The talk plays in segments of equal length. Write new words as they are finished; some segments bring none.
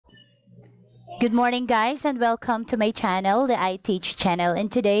Good morning, guys, and welcome to my channel, the I Teach channel.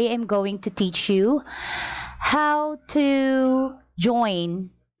 And today I'm going to teach you how to join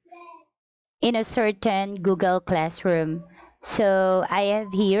in a certain Google Classroom. So I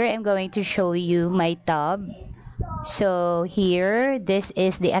have here, I'm going to show you my tab. So here, this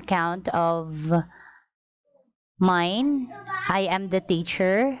is the account of mine. I am the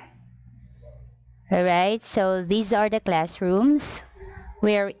teacher. Alright, so these are the classrooms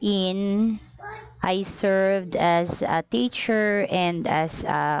wherein I served as a teacher and as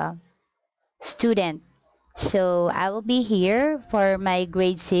a student. So I will be here for my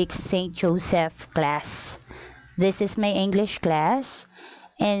grade 6 St. Joseph class. This is my English class.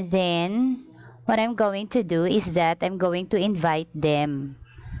 And then what I'm going to do is that I'm going to invite them.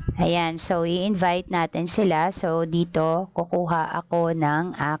 Ayan, so i-invite natin sila. So dito, kukuha ako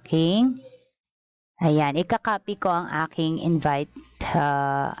ng aking, ayan, ikakopy ko ang aking invite,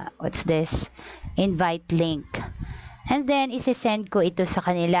 what's this? Invite link. And then, isi-send ko ito sa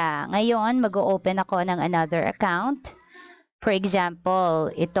kanila. Ngayon, mag-o-open ako ng another account. For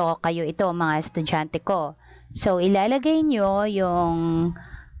example, ito, mga estudyante ko. So, ilalagay nyo yung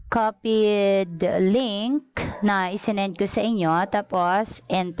copied link na isinend ko sa inyo, tapos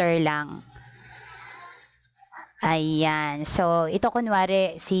enter lang. Ayan. So, ito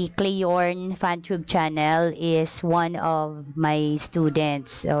kunwari, si Cleorn FanTube channel is one of my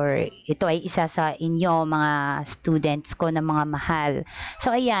students, or ito ay isa sa inyo, mga students ko na mga mahal.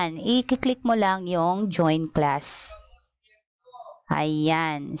 So, ayan. I-click mo lang yung join class.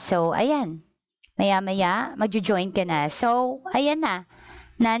 Ayan. So, ayan. Maya-maya, magjo-join ka na. So, ayan na.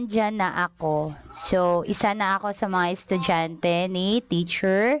 Nandyan na ako. So, isa na ako sa mga estudyante ni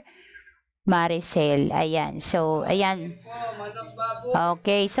Teacher Maricel. Ayan. So, ayan.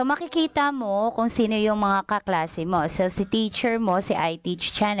 Okay. So, makikita mo kung sino yung mga kaklase mo. So, si teacher mo, si I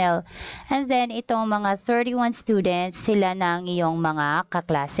Teach channel. And then, itong mga 31 students, sila ng iyong mga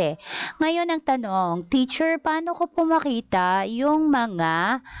kaklase. Ngayon, ang tanong, teacher, paano ko po makita yung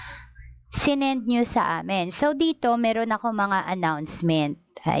mga sinend nyo sa amin? So, dito, meron ako mga announcement.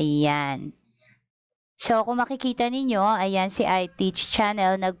 Ayan. So, kung makikita ninyo, ayan si I Teach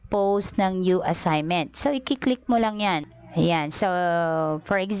channel nag-post ng new assignment. So, i-click mo lang yan. Ayan. So,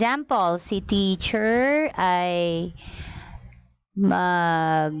 for example, si teacher ay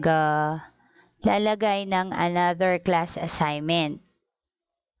lalagay ng another class assignment.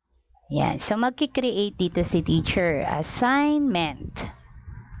 Ayan. So, magki-create dito si teacher. Assignment.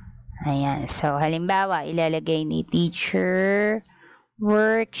 Ayan. So, halimbawa, ilalagay ni teacher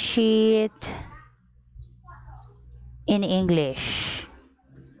worksheet in English.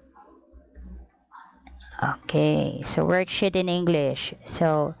 Okay, so worksheet in English.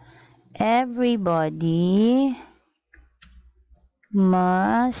 So, everybody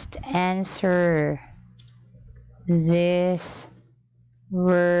must answer this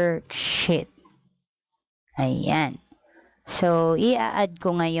worksheet. Ayan. So, i-add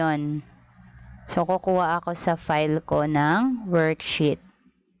ko ngayon. So, kukuha ako sa file ko ng worksheet.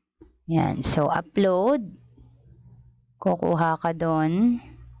 Ayan. So, upload. Kukuha ka doon.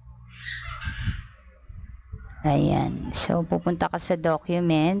 Ayan. So, pupunta ka sa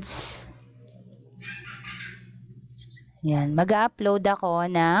documents. Ayan. Mag-upload ako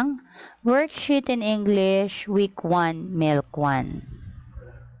ng worksheet in English week 1, milk 1.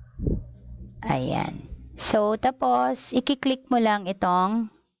 Ayan. So, tapos, i-click mo lang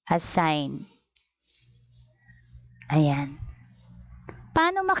itong assign. Ayan.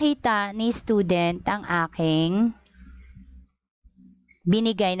 Paano makita ni student ang aking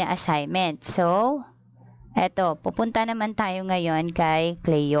binigay na assignment? So, eto, pupunta naman tayo ngayon kay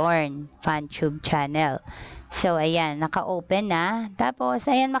Cleorn FanTube channel. So, ayan, naka-open na.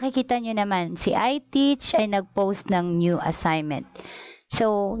 Tapos, ayan, makikita nyo naman, si I Teach ay nag-post ng new assignment.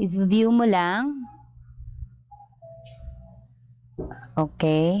 So, i-view mo lang.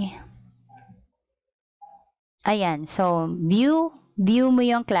 Okay. Ayan, so, view mo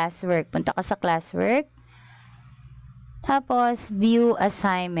yung classwork. Punta ka sa classwork. Tapos, view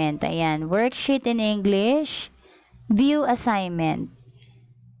assignment. Ayan, worksheet in English, view assignment.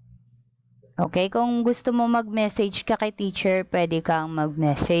 Okay, kung gusto mo mag-message ka kay teacher, pwede kang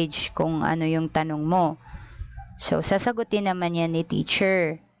mag-message kung ano yung tanong mo. So, sasagutin naman yan ni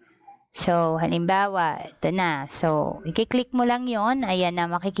teacher. So, halimbawa, ito na. So, i-click mo lang yon. Ayan na,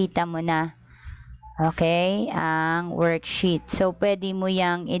 makikita mo na. Okay, ang worksheet. So, pwede mo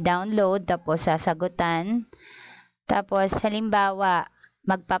yang i-download, tapos sasagutan. Tapos, halimbawa,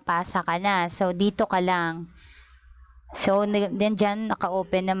 magpapasa ka na. So, dito ka lang. So, then dyan,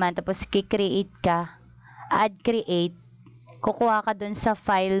 naka-open naman. Tapos, i-create ka. Add create. Kukuha ka dun sa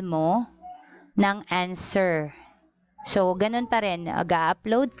file mo ng answer. So, ganun pa rin.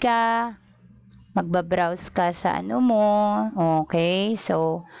 Mag-upload ka, magbabrowse ka sa ano mo. Okay?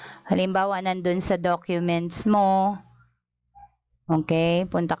 So, halimbawa, nandun sa documents mo. Okay?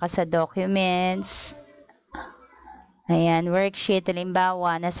 Punta ka sa documents. Ayan, worksheet.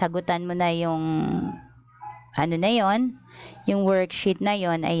 Halimbawa, nasagutan mo na yung ano na yon, yung worksheet na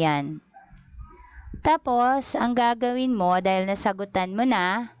yon. Ayan. Tapos, ang gagawin mo, dahil nasagutan mo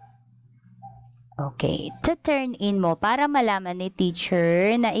na, okay, to turn in mo para malaman ni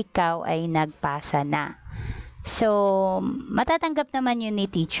teacher na ikaw ay nagpasa na. So, matatanggap naman yun ni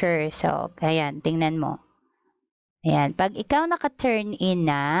teacher. So, ayan, tingnan mo. Ayan, pag ikaw naka-turn in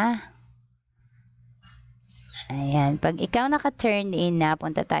na, ayan, pag ikaw naka-turn in na,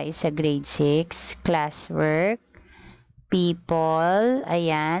 punta tayo sa grade 6, classwork, people,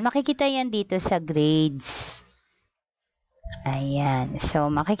 ayan, makikita yan dito sa grades. Ayan, so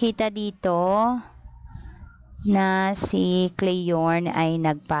makikita dito na si Cleyorn ay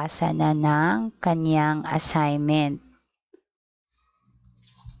nagpasa na ng kanyang assignment.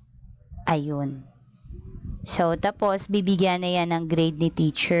 Ayun. So, tapos, bibigyan na yan ng grade ni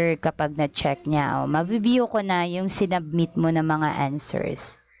teacher kapag na-check niya. O, mabibigyo ko na yung sinubmit mo na mga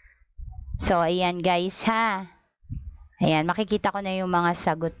answers. So, ayan guys ha. Ayan, makikita ko na yung mga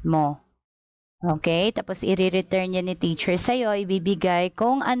sagot mo. Okay? Tapos, i-return niya ni teacher sa'yo. Ibibigay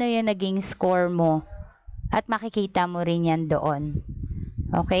kung ano yung naging score mo. At makikita mo rin yan doon.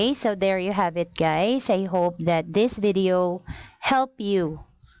 Okay, so there you have it guys. I hope that this video help you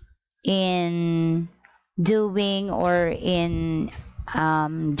in doing or in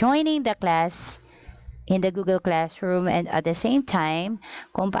joining the class in the Google Classroom, and at the same time,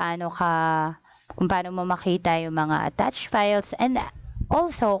 kung paano mo makita yung mga attached files, and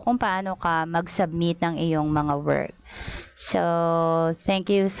also kung paano ka mag-submit ng iyong mga work. So,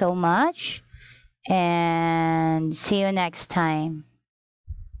 thank you so much. And see you next time.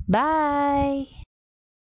 Bye!